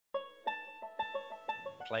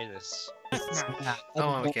play this.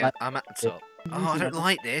 Oh, okay. I'm at the top. Oh, I don't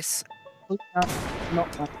like this. Not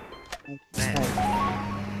that.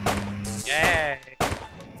 Yay!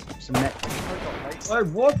 Symmetric. Hey,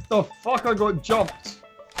 what the fuck? I got jumped.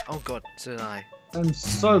 Oh god, so did I. I'm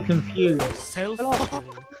so confused. I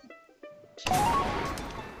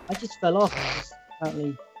just fell off.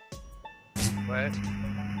 Apparently, Where?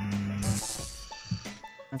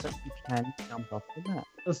 I don't think you can jump off the map.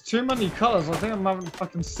 There's too many colours. I think I'm having a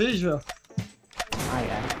fucking seizure. I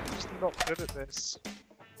am. I'm just not good at this.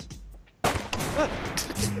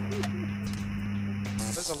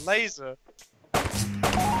 There's a laser. God,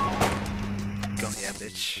 yeah,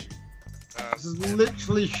 bitch. This is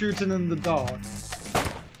literally shooting in the dark.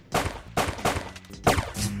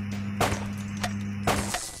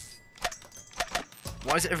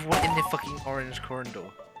 Why is everyone in the fucking orange corridor?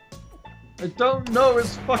 I don't know.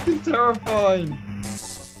 It's fucking terrifying.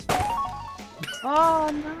 Oh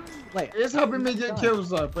no! Wait. It is helping me get kills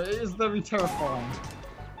though, but it is very terrifying.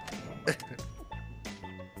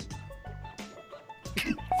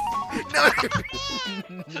 No!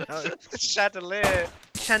 No! Chandelier.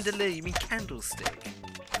 Chandelier, you mean candlestick?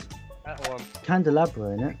 That one.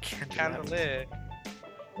 Candelabra in it. Chandelier.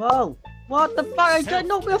 Whoa! What the fuck? It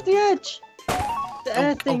knocked me off the edge. The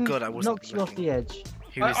air thing God, I wasn't knocks you off the edge.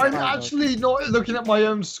 Who is I'm that? actually not looking at my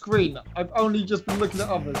own screen. I've only just been looking at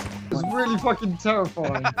others. It's really fucking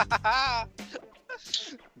terrifying.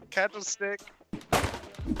 Candlestick.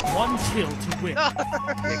 One kill to win.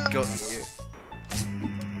 Yeah, got you.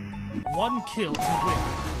 One kill to win.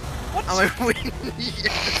 What? Oh, I win!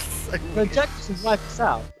 Yes! I The win. Jack just wiped us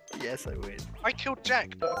out. Yes, I win. I killed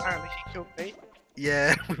Jack, but apparently he killed me.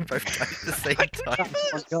 Yeah, we both died at the same time. Oh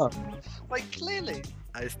my god. Like, clearly.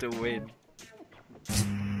 I still win.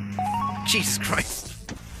 Jesus Christ!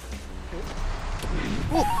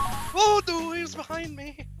 Oh, oh no, he was behind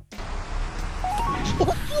me.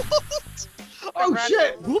 What? Oh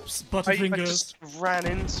shit! Whoops, I Butterfingers. just ran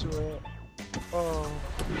into it. Oh,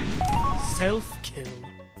 Self-kill.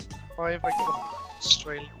 why have I got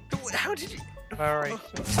straight? How did you? Alright.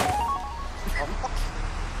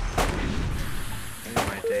 Oh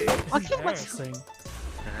my day. I killed myself. Embarrassing.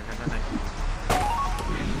 No.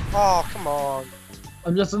 Oh, come on.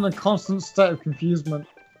 I'm just in a constant state of confusement.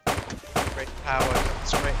 Great power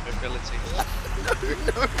comes great mobility.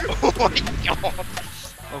 Oh my god.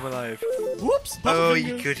 I'm alive. Whoops, Butterfingers. Oh,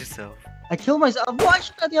 you killed yourself. I killed myself. Why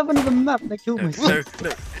should I at the other end of the map and I killed No, myself? no.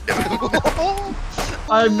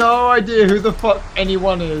 I have no idea who the fuck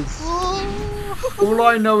anyone is. All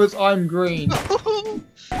I know is I'm green. How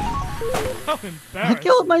I embarrassing.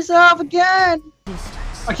 killed myself again!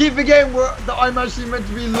 I keep forgetting that I'm actually meant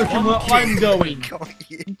to be looking where I'm going. Got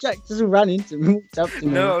you. Jack just ran into me, walked up to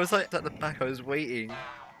me. No, I was like at the back. I was waiting.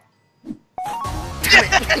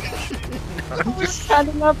 I'm just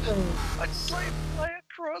standing up there. I just like fly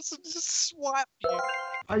across and just swap you.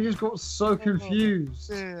 I just got so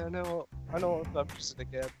confused. Yeah, I know what I'm pressing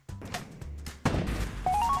again.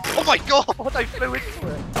 Oh my god, I flew into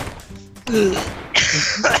it.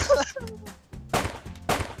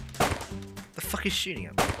 The fuck is shooting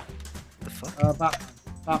at me? The fuck?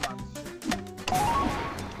 Batman.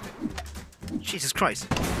 Jesus Christ!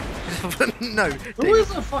 No. Who is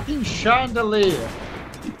a fucking chandelier?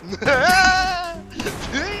 I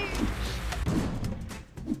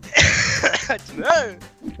don't know.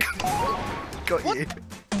 Got What? you.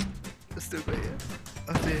 I still got you.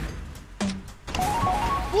 Oh dear.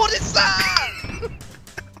 What is that?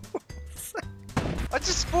 I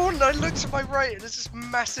just spawned and I looked to my right and there's this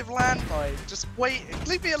massive landmine just waiting.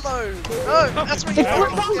 Leave me alone. No, that's what you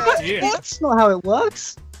Oh, do. dear. What? That's not how it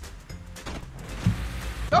works.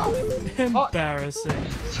 No! Embarrassing.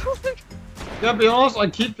 Yeah, be honest, I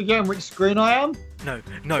keep forgetting which screen I am. No.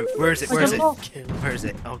 Where is it? I Where is don't it? know. Kill. Where is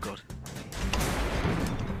it? Oh god.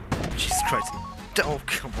 Jesus Christ. Oh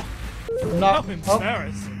come on. No, How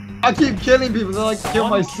embarrassing. I keep killing people, then I kill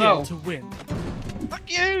One myself. kill to win. Fuck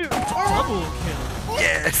you. Double kill.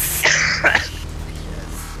 Yes.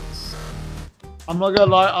 I'm not gonna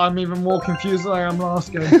lie, I'm even more confused than I am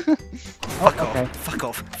last game. Fuck okay. off. Fuck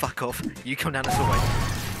off. Fuck off. You come down this way.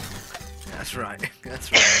 That's right. That's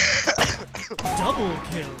right. Double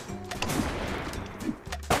kill.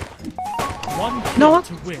 One kill No, I'm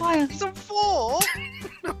to win. fire. He's on 4.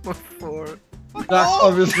 Number 4. That's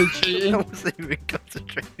obviously cheating. I wasn't even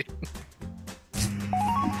concentrating.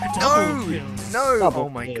 Double kill. No! Double Oh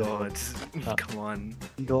my kill. god. Come on.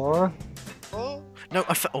 Dora. Oh. No,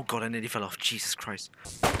 oh god, I nearly fell off. Jesus Christ.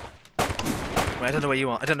 Wait, I don't know where you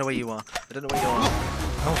are. I don't know where you are. I don't know where you are.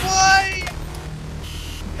 Oh, Why?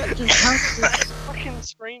 Just how fucking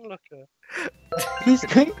screen looker. He's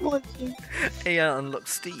game watching. Hey, unlock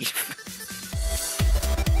Steve.